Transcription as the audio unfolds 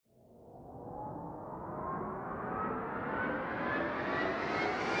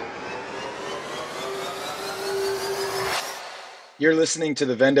You're listening to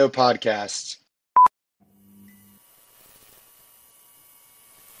the Vendo Podcast.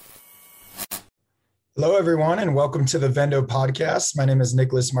 Hello, everyone, and welcome to the Vendo Podcast. My name is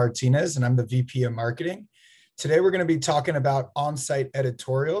Nicholas Martinez, and I'm the VP of Marketing. Today, we're going to be talking about on-site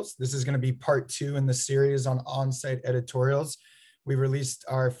editorials. This is going to be part 2 in the series on on-site editorials. We released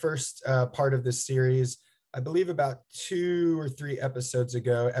our first part of this series, I believe about 2 or 3 episodes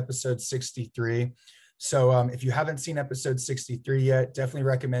ago, episode 63. So if you haven't seen episode 63 yet, definitely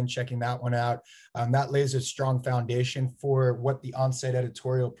recommend checking that one out. That lays a strong foundation for what the on-site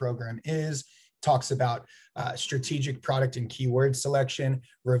editorial program is, talks about strategic product and keyword selection,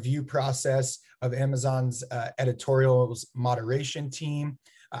 review process of Amazon's editorials moderation team,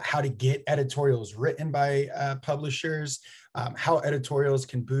 how to get editorials written by publishers, how editorials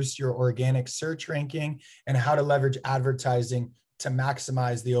can boost your organic search ranking, and how to leverage advertising to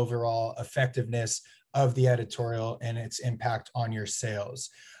maximize the overall effectiveness of the editorial and its impact on your sales.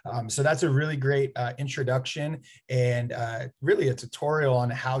 So that's a really great introduction and really a tutorial on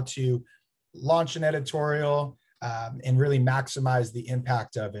how to launch an editorial and really maximize the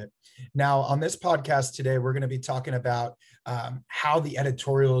impact of it. Now, on this podcast today, we're going to be talking about how the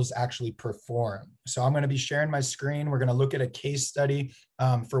editorials actually perform. So I'm going to be sharing my screen. We're going to look at a case study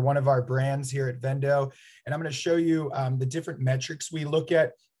for one of our brands here at Vendo, and I'm going to show you the different metrics we look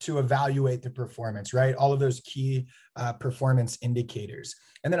at to evaluate the performance, right? All of those key performance indicators.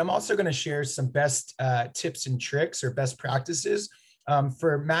 And then I'm also going to share some best tips and tricks or best practices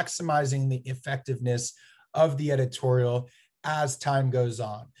for maximizing the effectiveness of the editorial as time goes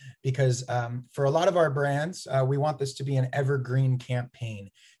on. Because for a lot of our brands, we want this to be an evergreen campaign.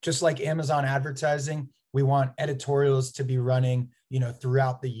 Just like Amazon advertising, we want editorials to be running,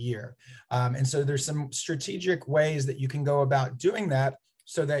 throughout the year. And so there's some strategic ways that you can go about doing that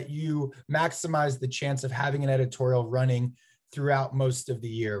so that you maximize the chance of having an editorial running throughout most of the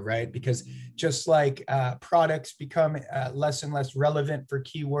year, right? Because just like products become less and less relevant for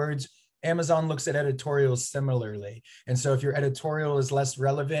keywords, Amazon looks at editorials similarly. And so if your editorial is less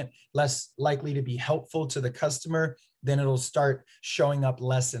relevant, less likely to be helpful to the customer, then it'll start showing up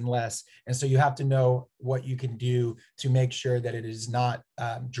less and less. And so you have to know what you can do to make sure that it is not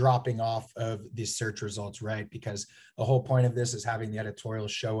dropping off of the search results, right? Because the whole point of this is having the editorial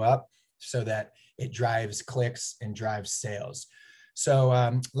show up so that it drives clicks and drives sales.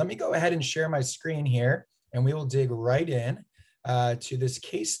 So let me go ahead and share my screen here, and we will dig right in to this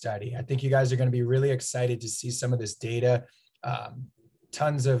case study. I think you guys are going to be really excited to see some of this data,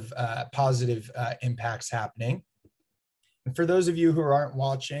 tons of positive impacts happening. And for those of you who aren't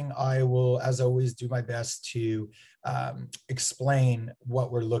watching, I will, as always, do my best to explain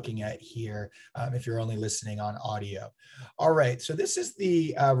what we're looking at here if you're only listening on audio. All right, so this is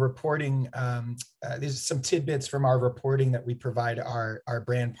the reporting. These are some tidbits from our reporting that we provide our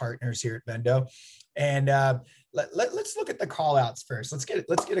brand partners here at Vendo. And let's look at the call outs first. Let's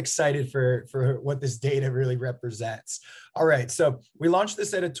get excited for what this data really represents. All right, so we launched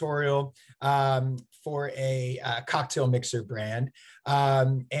this editorial for a cocktail mixer brand.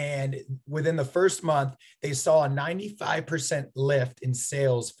 And within the first month, they saw a 95% lift in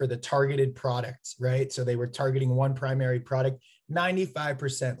sales for the targeted products, right? So they were targeting one primary product,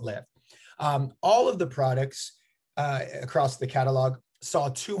 95% lift. All of the products across the catalog saw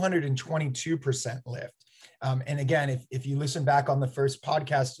 222% lift. And again, if you listen back on the first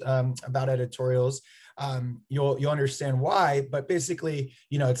podcast about editorials, you'll understand why, but basically,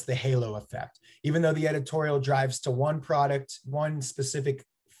 it's the halo effect. Even though the editorial drives to one product, one specific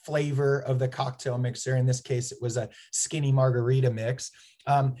flavor of the cocktail mixer, in this case, it was a skinny margarita mix,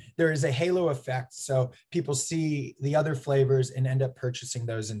 there is a halo effect. So people see the other flavors and end up purchasing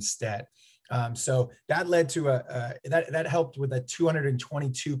those instead. So that led to that helped with a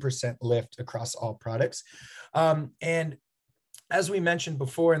 222% lift across all products. And as we mentioned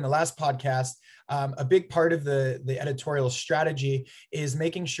before in the last podcast, a big part of the editorial strategy is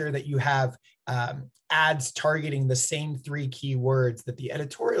making sure that you have ads targeting the same 3 keywords that the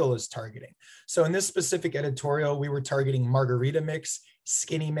editorial is targeting. So in this specific editorial, we were targeting margarita mix,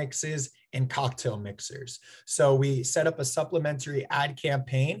 skinny mixes, and cocktail mixers. So we set up a supplementary ad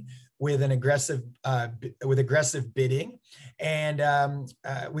campaign with an aggressive bidding, and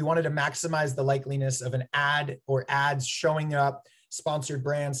we wanted to maximize the likeliness of an ad or ads showing up, sponsored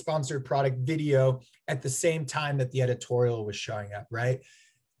brand, sponsored product video at the same time that the editorial was showing up, right?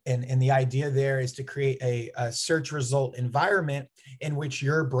 And the idea there is to create a search result environment in which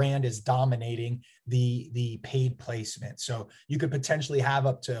your brand is dominating the paid placement. So you could potentially have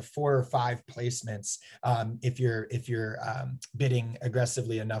up to 4 or 5 placements if you're bidding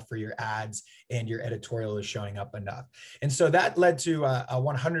aggressively enough for your ads and your editorial is showing up enough. And so that led to a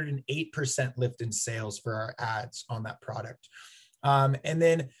 108% lift in sales for our ads on that product. And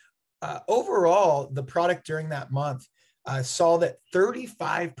then overall, the product during that month saw that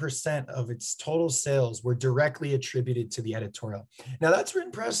 35% of its total sales were directly attributed to the editorial. Now that's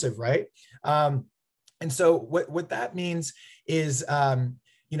impressive, right? And so what that means is, out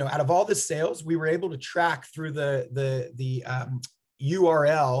of all the sales, we were able to track through the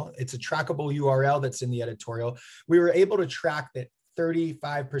URL. It's a trackable URL that's in the editorial. We were able to track that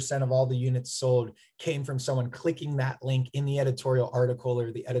 35% of all the units sold came from someone clicking that link in the editorial article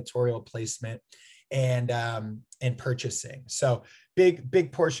or the editorial placement and purchasing. So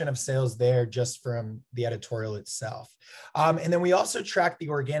big portion of sales there just from the editorial itself. And then we also track the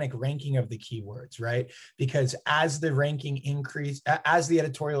organic ranking of the keywords, right? Because as the ranking increase, as the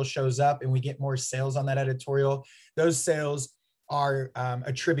editorial shows up and we get more sales on that editorial, those sales are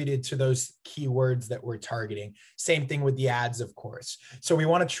attributed to those keywords that we're targeting. Same thing with the ads, of course. So we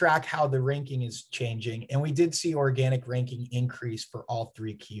want to track how the ranking is changing. And we did see organic ranking increase for all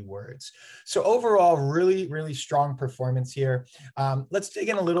 3 keywords. So overall, really, really strong performance here. Let's dig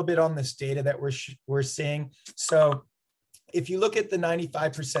in a little bit on this data that we're seeing. So if you look at the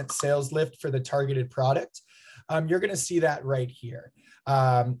 95% sales lift for the targeted product, you're going to see that right here.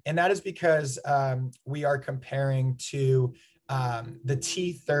 And that is because we are comparing to the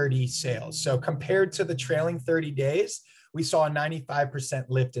T30 sales. So compared to the trailing 30 days, we saw a 95%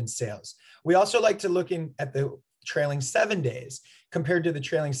 lift in sales. We also like to look at the trailing 7 days. Compared to the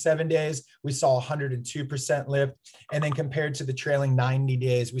trailing 7 days, we saw 102% lift. And then compared to the trailing 90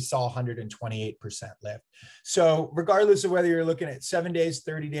 days, we saw 128% lift. So regardless of whether you're looking at 7 days,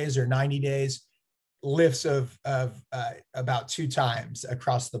 30 days, or 90 days, lifts of about 2 times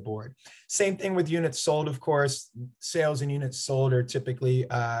across the board. Same thing with units sold, of course. Sales and units sold are typically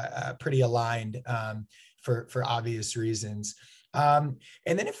pretty aligned for obvious reasons. And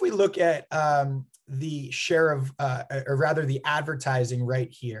then if we look at the share of, or rather the advertising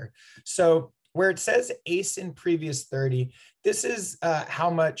right here. So where it says ASIN previous 30, this is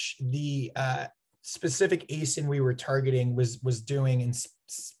how much the specific ASIN we were targeting was doing in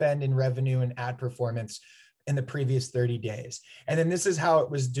spend in revenue and ad performance in the previous 30 days. And then this is how it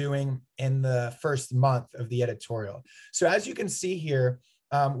was doing in the first month of the editorial. So as you can see here,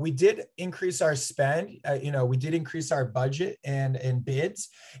 we did increase our spend, we did increase our budget and bids.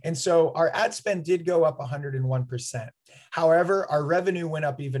 And so our ad spend did go up 101%. However, our revenue went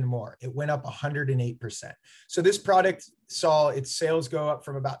up even more. It went up 108%. So this product saw its sales go up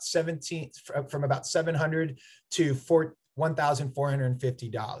from about $700 to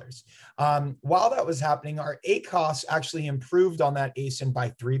 $1,450. While that was happening, our ACoS actually improved on that ASIN by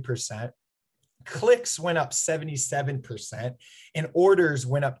 3%. Clicks went up 77% and orders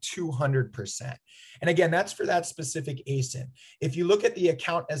went up 200%. And again, that's for that specific ASIN. If you look at the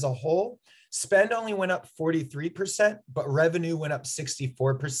account as a whole, spend only went up 43%, but revenue went up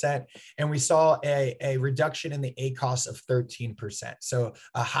 64%. And we saw a reduction in the ACoS of 13%. So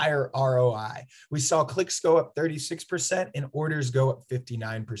a higher ROI. We saw clicks go up 36% and orders go up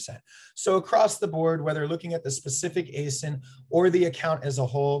 59%. So across the board, whether looking at the specific ASIN or the account as a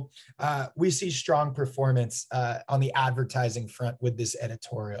whole, we see strong performance on the advertising front with this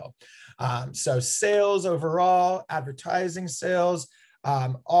editorial. So sales overall, advertising sales,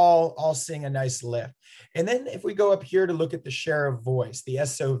 all seeing a nice lift. And then if we go up here to look at the share of voice, the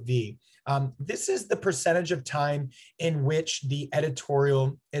SOV, this is the percentage of time in which the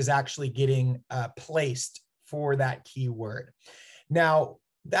editorial is actually getting placed for that keyword. Now,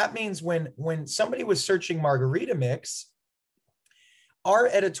 that means when somebody was searching margarita mix, our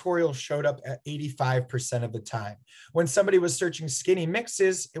editorial showed up at 85% of the time. When somebody was searching skinny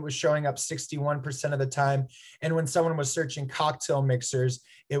mixes, it was showing up 61% of the time. And when someone was searching cocktail mixers,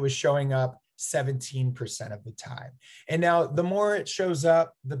 it was showing up 17% of the time. And now the more it shows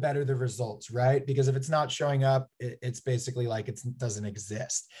up, the better the results, right? Because if it's not showing up, it's basically like it doesn't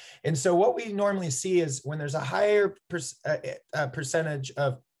exist. And so what we normally see is when there's a higher percentage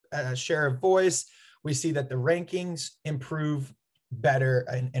of share of voice, we see that the rankings improve better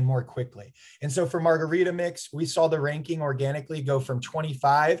and more quickly. And so for margarita mix, we saw the ranking organically go from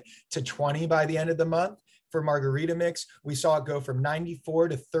 25 to 20 by the end of the month, for margarita mix. We saw it go from 94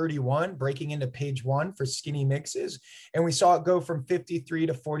 to 31, breaking into page 1 for skinny mixes. And we saw it go from 53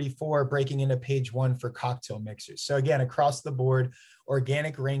 to 44, breaking into page 1 for cocktail mixers. So again, across the board,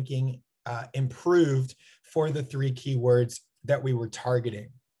 organic ranking improved for the 3 keywords that we were targeting.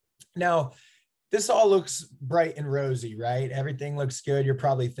 Now, this all looks bright and rosy, right? Everything looks good. You're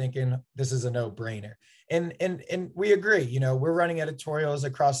probably thinking this is a no-brainer. And we agree, you know, we're running editorials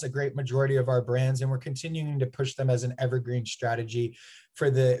across a great majority of our brands, and we're continuing to push them as an evergreen strategy for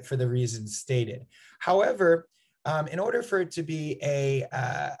the reasons stated. However, in order for it to be a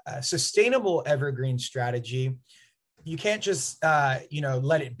sustainable evergreen strategy, you can't just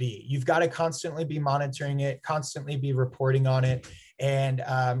let it be. You've got to constantly be monitoring it, constantly be reporting on it, and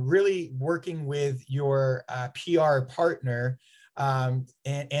really working with your PR partner and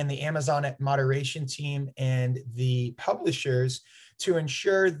the Amazon moderation team and the publishers to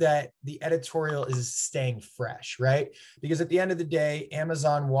ensure that the editorial is staying fresh, right? Because at the end of the day,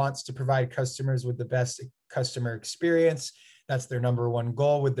 Amazon wants to provide customers with the best customer experience. That's their number one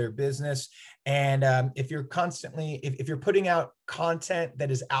goal with their business. And if you're constantly, if you're putting out content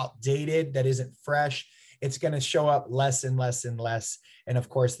that is outdated, that isn't fresh, it's going to show up less and less and less. And of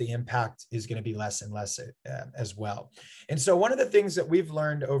course, the impact is going to be less and less as well. And so one of the things that we've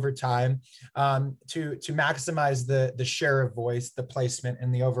learned over time to maximize the share of voice, the placement,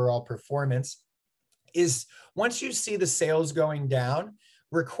 and the overall performance is once you see the sales going down,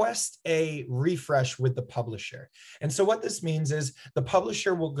 request a refresh with the publisher. And so what this means is the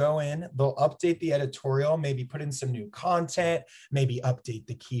publisher will go in, they'll update the editorial, maybe put in some new content, maybe update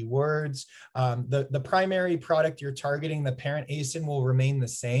the keywords. The primary product you're targeting, the parent ASIN, will remain the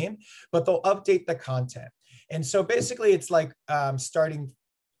same, but they'll update the content. And so basically it's like starting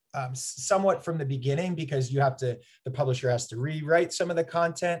somewhat from the beginning, because the publisher has to rewrite some of the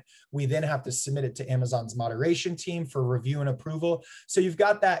content. We then have to submit it to Amazon's moderation team for review and approval. So you've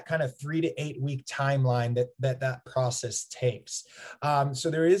got that kind of 3 to 8 week timeline that process takes. So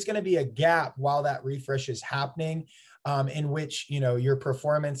there is going to be a gap while that refresh is happening, in which, you know, your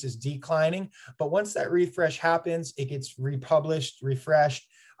performance is declining. But once that refresh happens, it gets republished, refreshed.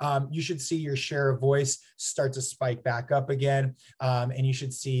 You should see your share of voice start to spike back up again, and you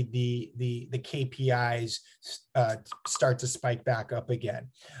should see the KPIs start to spike back up again.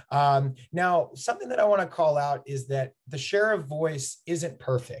 Now, something that I want to call out is that the share of voice isn't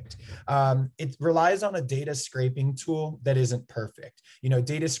perfect. It relies on a data scraping tool that isn't perfect. You know,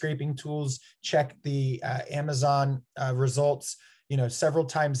 data scraping tools check the Amazon results, you know, several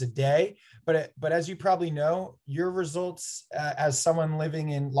times a day. But as you probably know, your results as someone living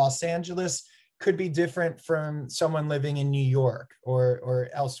in Los Angeles could be different from someone living in New York or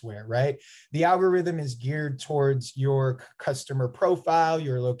elsewhere, right? The algorithm is geared towards your customer profile,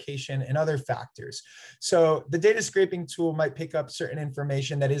 your location, and other factors. So the data scraping tool might pick up certain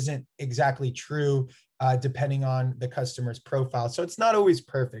information that isn't exactly true depending on the customer's profile. So it's not always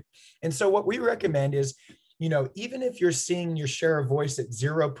perfect. And so what we recommend is, you know, even if you're seeing your share of voice at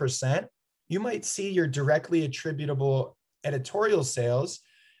 0%, you might see your directly attributable editorial sales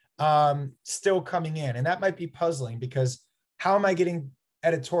still coming in. And that might be puzzling, because how am I getting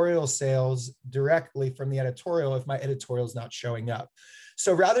editorial sales directly from the editorial if my editorial is not showing up?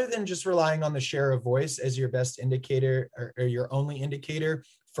 So rather than just relying on the share of voice as your best indicator or your only indicator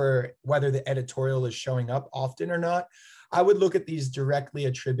for whether the editorial is showing up often or not, I would look at these directly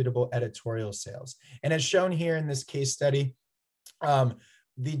attributable editorial sales. And as shown here in this case study,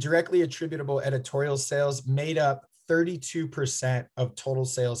 the directly attributable editorial sales made up 32% of total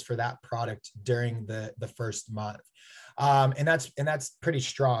sales for that product during the first month. And that's pretty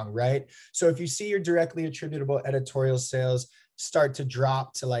strong, right? So if you see your directly attributable editorial sales start to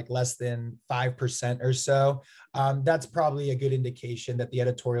drop to like less than 5% or so, that's probably a good indication that the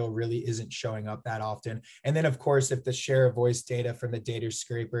editorial really isn't showing up that often. And then of course, if the share of voice data from the data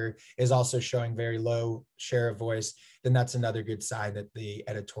scraper is also showing very low share of voice, then that's another good sign that the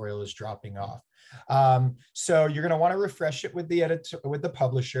editorial is dropping off. So you're going to want to refresh it with the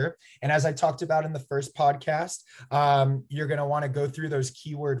publisher. And as I talked about in the first podcast, you're going to want to go through those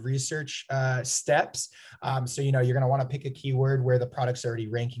keyword research steps. So, you know, you're going to want to pick a keyword where the product's already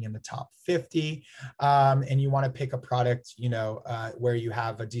ranking in the top 50. And you want to pick a product, you know, where you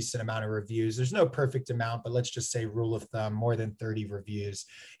have a decent amount of reviews. There's no perfect amount, but let's just say rule of thumb, more than 30 reviews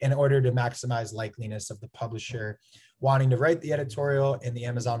in order to maximize likeliness of the publisher wanting to write the editorial and the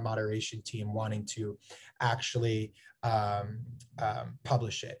Amazon moderation team wanting to actually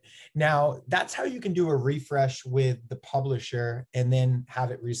publish it. Now, that's how you can do a refresh with the publisher and then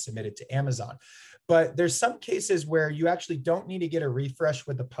have it resubmitted to Amazon. But there's some cases where you actually don't need to get a refresh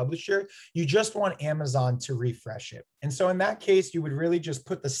with the publisher. You just want Amazon to refresh it. And so in that case, you would really just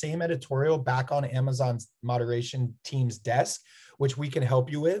put the same editorial back on Amazon's moderation team's desk, which we can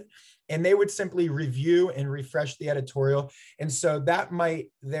help you with. And they would simply review and refresh the editorial. And so that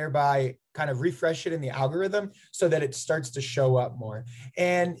might thereby kind of refresh it in the algorithm so that it starts to show up more.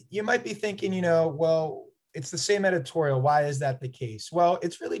 And you might be thinking, well, it's the same editorial. Why is that the case? Well,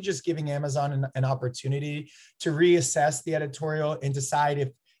 it's really just giving Amazon an opportunity to reassess the editorial and decide if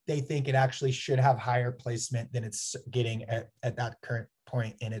they think it actually should have higher placement than it's getting at that current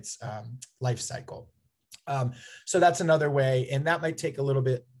point in its life cycle. So that's another way, and that might take a little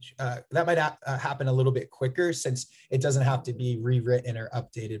bit, that might happen a little bit quicker since it doesn't have to be rewritten or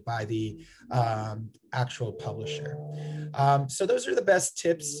updated by the actual publisher. So those are the best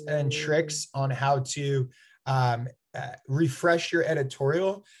tips and tricks on how to refresh your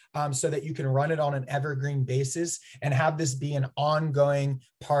editorial so that you can run it on an evergreen basis and have this be an ongoing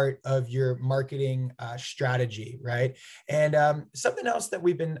part of your marketing strategy, right? And something else that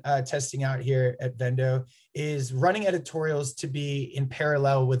we've been testing out here at Vendo is running editorials to be in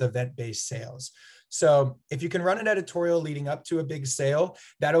parallel with event-based sales. So if you can run an editorial leading up to a big sale,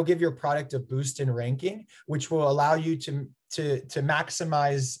 that'll give your product a boost in ranking, which will allow you to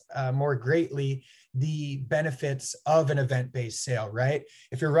maximize more greatly the benefits of an event-based sale, right?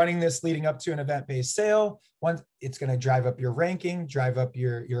 If you're running this leading up to an event-based sale, one, it's going to drive up your ranking, drive up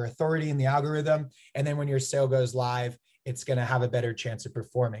your authority in the algorithm. And then when your sale goes live, it's going to have a better chance of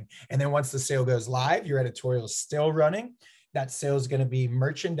performing. And then once the sale goes live, your editorial is still running. That sale is going to be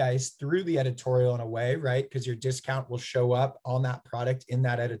merchandised through the editorial in a way, right? Because your discount will show up on that product in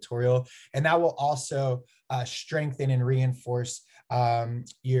that editorial. And that will also strengthen and reinforce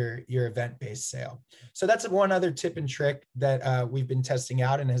your event-based sale. So that's one other tip and trick that we've been testing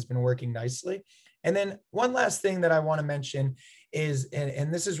out and has been working nicely. And then one last thing that I want to mention is,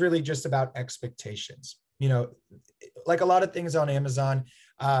 and this is really just about expectations. Like a lot of things on Amazon,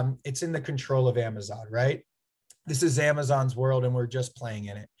 it's in the control of Amazon, right? This is Amazon's world and we're just playing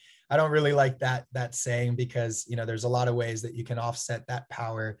in it. I don't really like that saying because, there's a lot of ways that you can offset that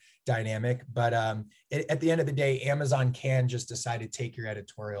power dynamic. But at the end of the day, Amazon can just decide to take your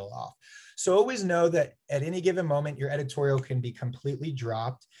editorial off. So always know that at any given moment, your editorial can be completely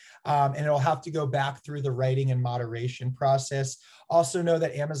dropped and it'll have to go back through the writing and moderation process. Also know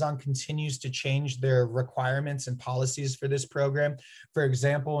that Amazon continues to change their requirements and policies for this program. For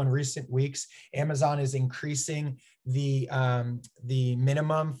example, in recent weeks, Amazon is increasing the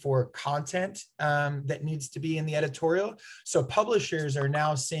minimum for content that needs to be in the editorial. So publishers are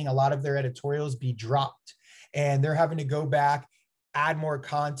now seeing a lot of their editorials be dropped and they're having to go back, add more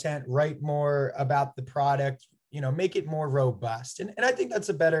content, write more about the product, make it more robust. And I think that's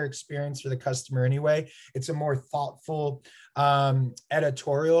a better experience for the customer anyway. It's a more thoughtful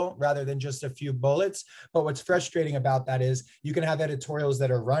editorial rather than just a few bullets. But what's frustrating about that is you can have editorials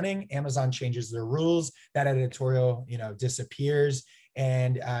that are running, Amazon changes their rules, that editorial, disappears.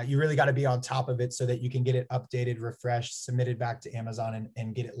 And you really got to be on top of it so that you can get it updated, refreshed, submitted back to Amazon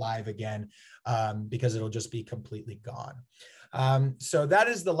and get it live again because it'll just be completely gone. So that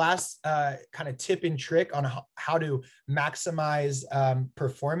is the last kind of tip and trick on how to maximize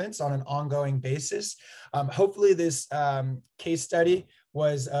performance on an ongoing basis. Hopefully this case study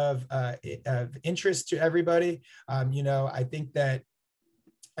was of interest to everybody. I think that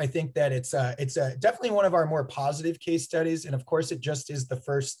it's definitely one of our more positive case studies. And of course, it just is the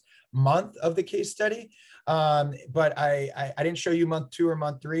first month of the case study. But I didn't show you month 2 or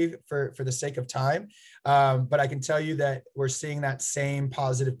month 3 for the sake of time. But I can tell you that we're seeing that same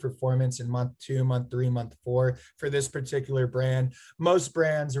positive performance in month 2, month 3, month 4 for this particular brand. Most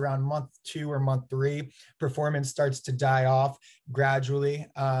brands around month 2 or month 3, performance starts to die off gradually,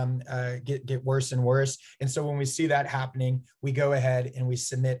 get worse and worse. And so when we see that happening, we go ahead and we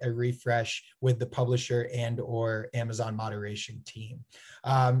submit a refresh with the publisher and or Amazon moderation team.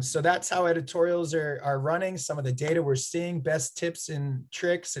 So that's how editorials are running. Some of the data we're seeing, best tips and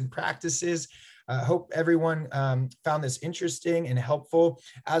tricks and practices. Hope everyone found this interesting and helpful.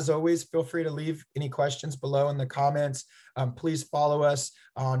 As always, feel free to leave any questions below in the comments. Please follow us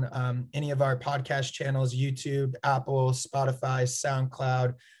on any of our podcast channels, YouTube, Apple, Spotify,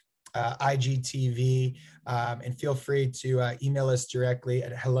 SoundCloud, IGTV, and feel free to email us directly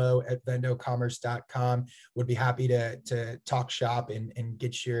at hello@vendocommerce.com. Would be happy to talk shop and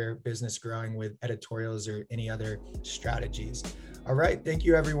get your business growing with editorials or any other strategies. All right. Thank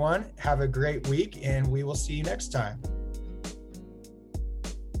you, everyone. Have a great week, and we will see you next time.